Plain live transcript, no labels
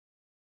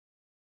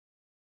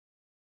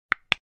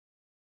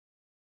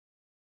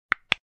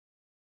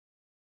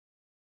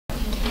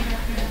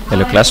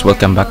Hello class,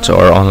 welcome back to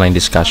our online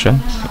discussion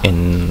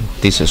in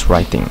thesis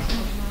writing.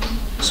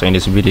 So in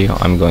this video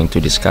I'm going to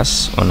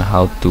discuss on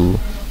how to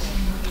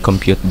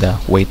compute the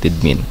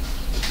weighted mean.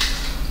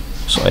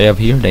 So I have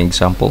here the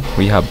example.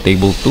 We have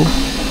table 2,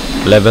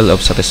 level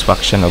of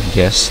satisfaction of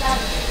guests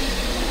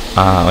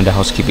on the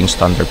housekeeping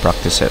standard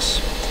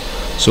practices.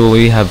 So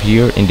we have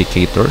here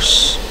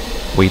indicators,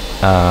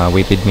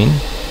 weighted mean,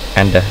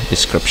 and the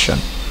description.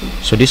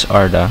 So these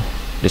are the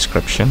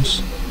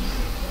descriptions,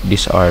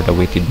 these are the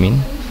weighted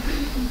mean,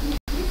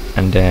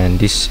 and then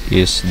this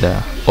is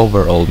the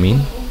overall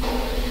mean,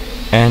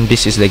 and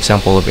this is the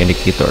example of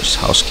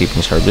indicators: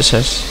 housekeeping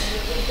services,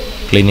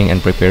 cleaning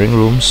and preparing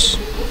rooms,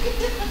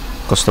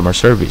 customer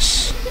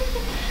service.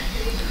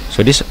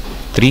 So these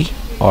three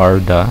are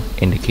the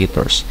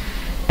indicators,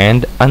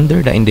 and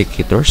under the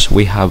indicators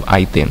we have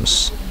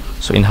items.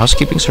 So in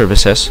housekeeping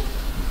services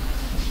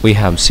we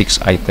have 6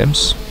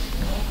 items.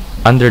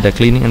 Under the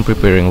cleaning and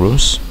preparing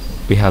rooms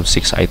we have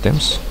 6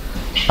 items.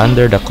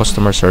 Under the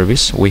customer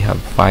service we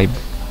have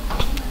 5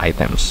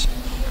 items.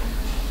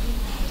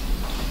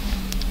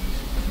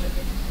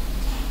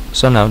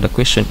 So now the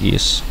question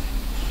is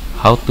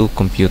how to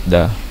compute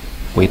the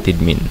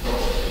weighted mean.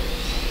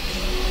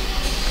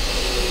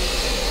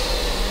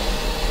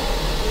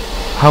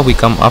 How we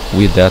come up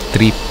with the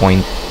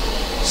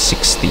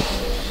 3.60.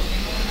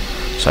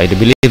 So I do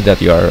believe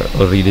that you are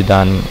already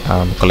done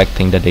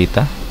collecting the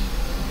data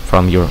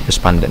from your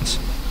respondents.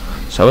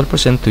 So I will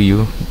present to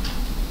you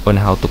on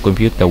how to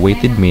compute the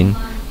weighted mean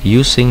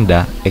using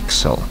the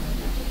Excel,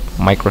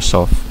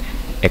 Microsoft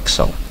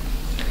Excel.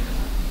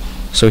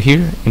 So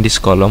here in this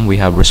column we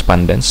have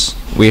respondents.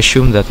 We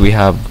assume that we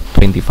have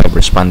 25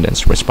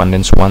 respondents,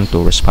 respondents 1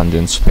 to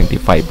respondents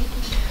 25.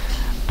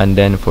 And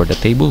then for the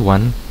table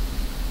 1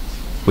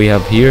 we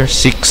have here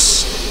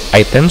 6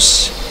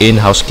 items in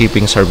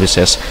housekeeping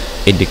services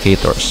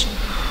indicators.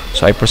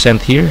 So I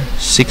present here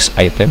 6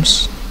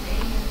 items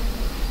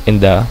in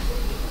the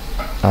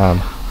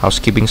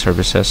housekeeping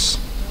services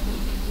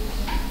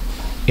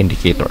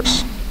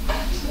indicators.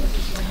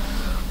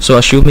 So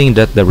assuming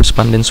that the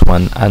respondents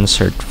 1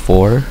 answered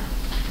 4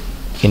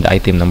 in the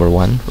item number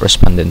 1,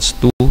 respondents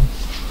 2,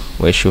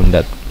 we assume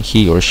that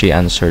he or she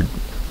answered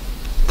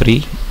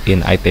 3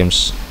 in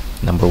items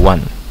number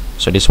 1.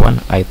 So this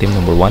one, item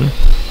number 1,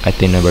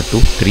 item number 2,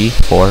 3,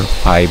 4,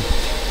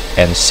 5,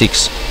 and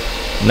 6.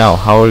 Now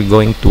how are we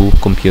going to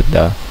compute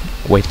the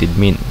weighted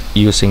mean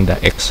using the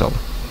Excel?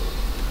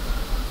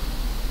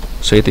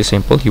 So it is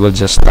simple. You will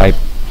just type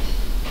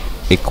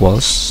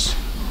equals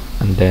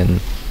and then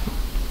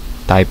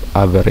type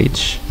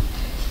average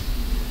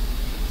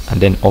and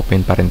then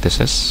open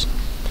parentheses,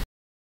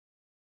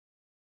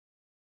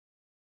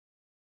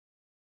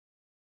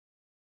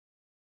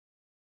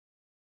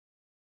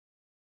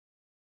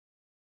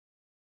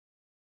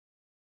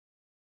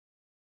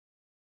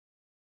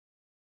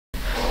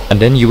 and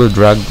then you will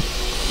drag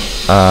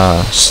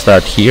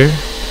start here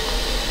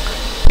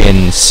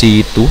in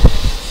C2,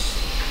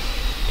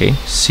 okay,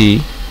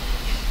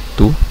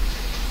 C2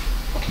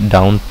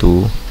 down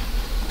to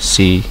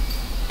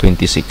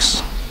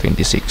C26,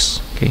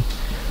 26, okay,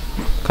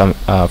 come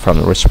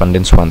from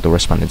respondents 1 to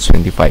respondents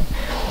 25.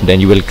 Then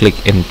you will click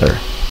enter.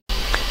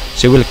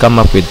 So you will come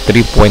up with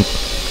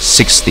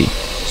 3.60.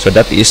 So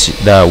that is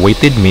the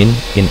weighted mean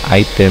in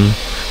item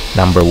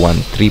number 1,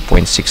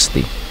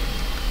 3.60.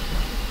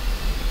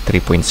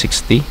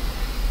 3.60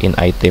 in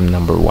item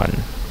number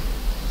 1.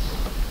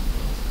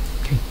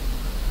 Okay.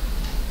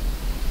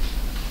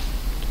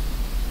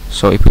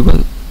 So if we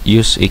will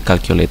use a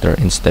calculator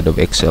instead of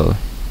Excel,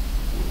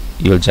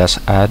 you'll just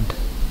add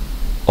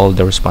all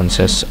the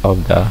responses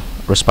of the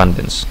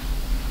respondents.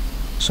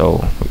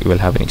 So we will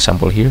have an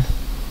example here.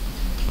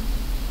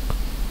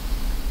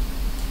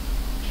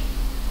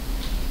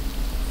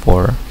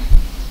 4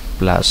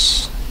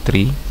 plus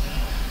 3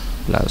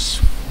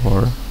 plus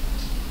 4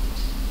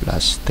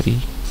 plus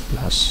 3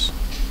 plus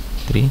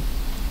 3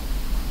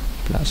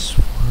 plus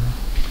 4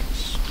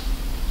 plus.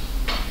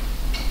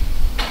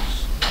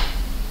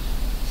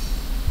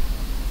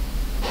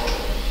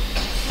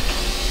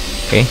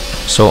 Okay,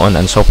 so on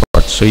and so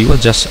forth. So you will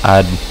just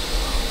add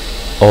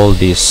all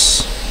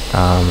these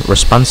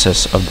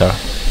responses of the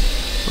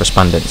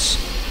respondents.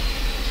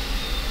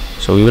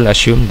 So we will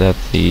assume that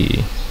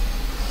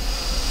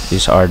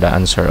these are the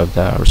answer of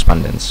the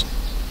respondents.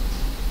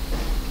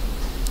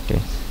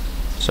 Okay,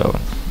 so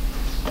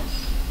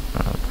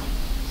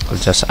I'll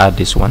just add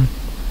this one.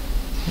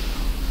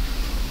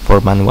 For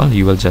manual,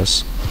 you will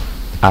just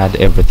add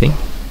everything.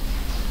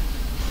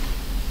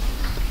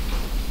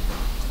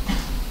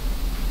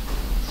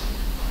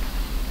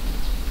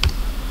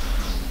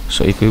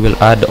 So if we will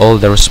add all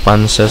the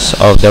responses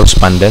of the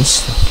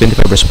respondents,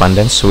 25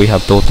 respondents, so we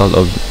have total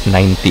of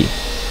 90.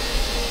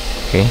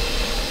 Okay,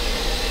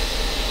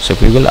 so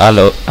if we will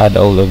add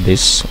all of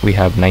this, we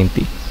have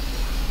 90.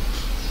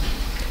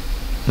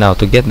 Now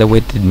to get the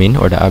weighted mean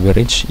or the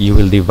average, you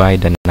will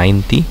divide the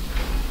 90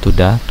 to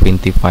the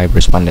 25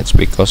 respondents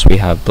because we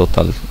have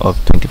total of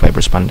 25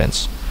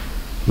 respondents.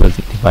 We'll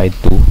divide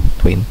to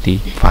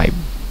 25.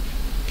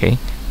 Okay,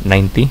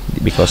 90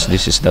 because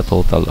this is the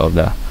total of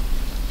the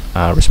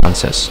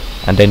responses,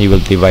 and then you will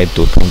divide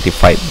to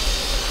 25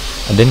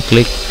 and then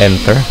click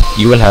enter.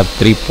 You will have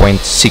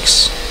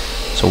 3.6.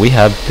 so we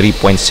have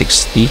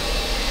 3.60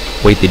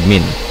 weighted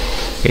mean.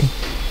 Okay,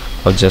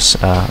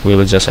 we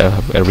will just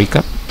have a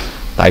recap.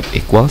 Type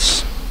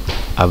equals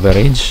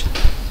average,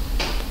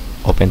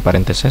 open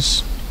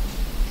parenthesis,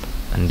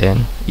 and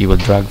then you will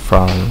drag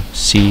from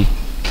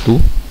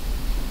C2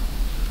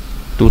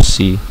 to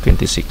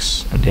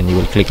C26 and then you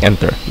will click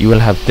enter. You will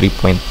have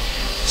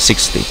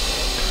 3.60.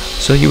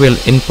 so you will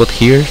input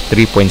here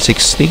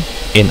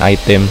 3.60 in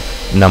item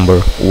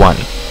number 1.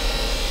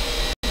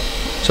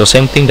 So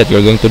same thing that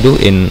you're going to do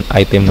in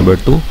item number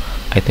 2,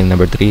 item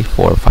number 3,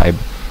 4, 5,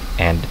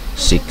 and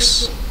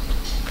 6.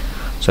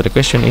 So the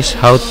question is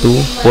how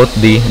to put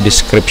the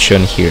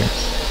description here.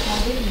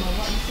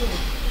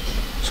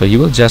 So you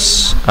will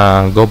just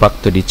go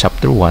back to the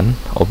chapter 1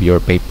 of your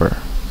paper.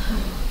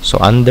 So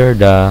under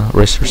the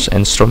research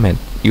instrument,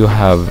 you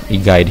have a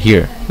guide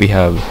here. We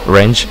have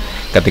range,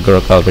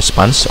 categorical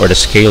response or the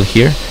scale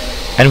here,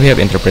 and we have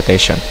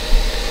interpretation.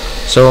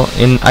 So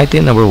in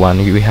item number 1,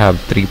 we have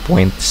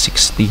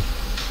 3.60.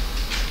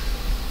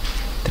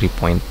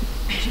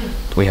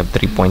 We have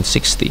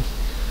 3.60.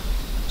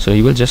 So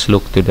you will just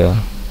look to the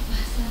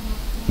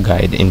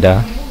guide in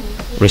the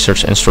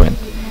research instrument.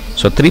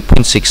 So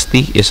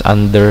 3.60 is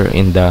under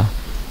in the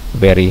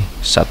very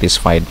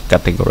satisfied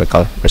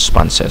categorical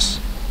responses.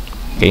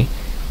 Okay,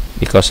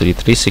 because the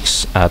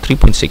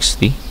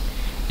 3.60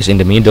 is in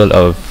the middle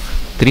of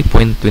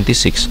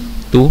 3.26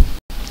 to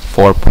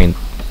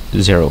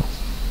 4.0.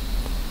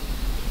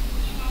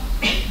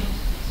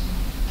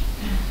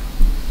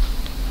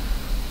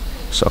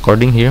 So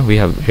according here, we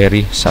have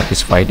very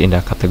satisfied in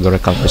the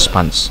categorical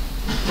response.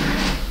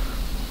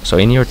 So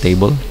in your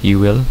table, you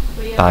will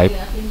type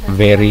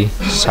very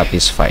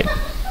satisfied.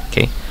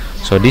 Okay,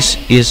 so this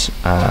is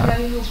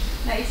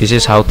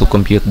how to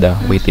compute the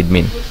weighted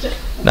mean.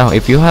 Now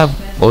if you have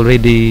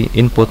already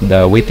input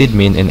the weighted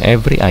mean in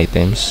every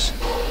items,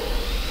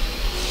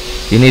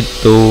 you need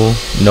to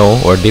know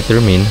or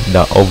determine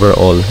the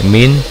overall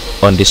mean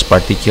on this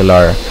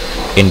particular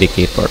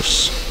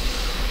indicators.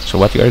 So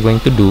what you are going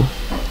to do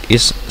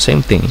is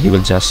same thing. You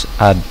will just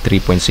add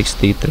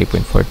 3.60,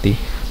 3.40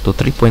 to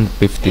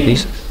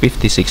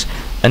 3.56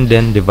 and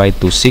then divide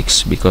to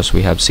 6 because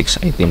we have 6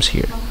 items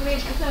here.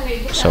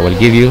 So I will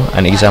give you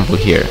an example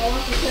here.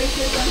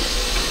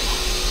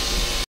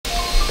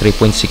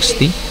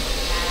 3.60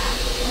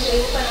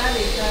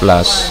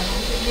 plus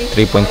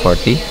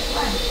 3.40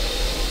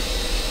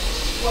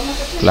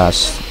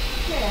 plus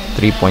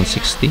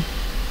 3.60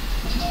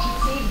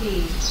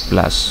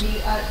 plus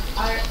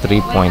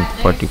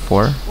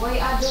 3.44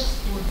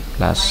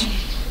 plus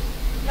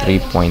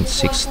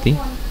 3.60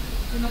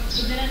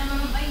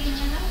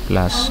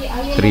 plus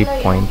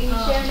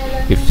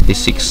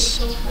 3.56.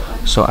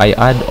 So I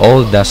add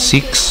all the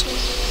 6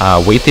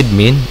 weighted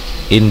mean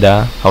in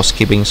the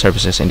housekeeping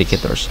services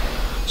indicators.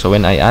 So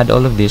when I add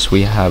all of this,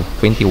 we have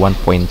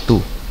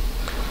 21.2.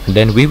 And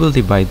then we will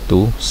divide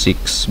to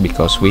 6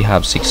 because we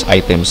have 6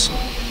 items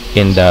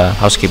in the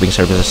housekeeping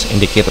services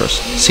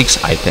indicators. 6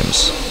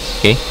 items.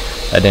 Okay,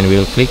 and then we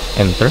will click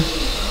enter.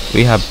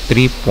 We have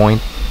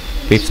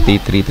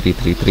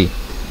 3.53333.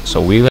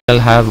 So we will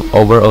have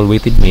overall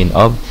weighted mean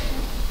of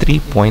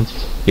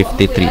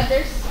 3.53.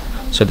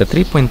 So the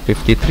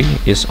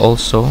 3.53 is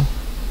also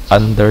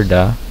under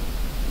the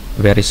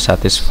very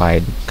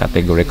satisfied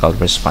categorical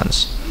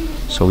response.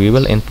 So we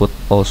will input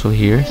also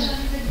here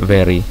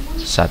very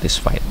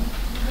satisfied.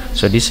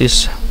 So this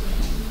is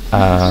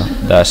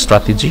the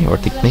strategy or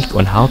technique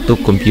on how to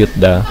compute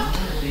the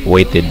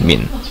weighted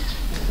mean.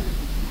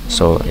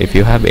 So if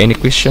you have any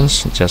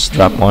questions, just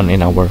drop on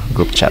in our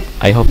group chat.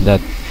 I hope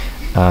that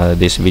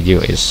this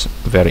video is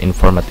very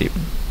informative.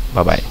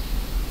 Bye bye.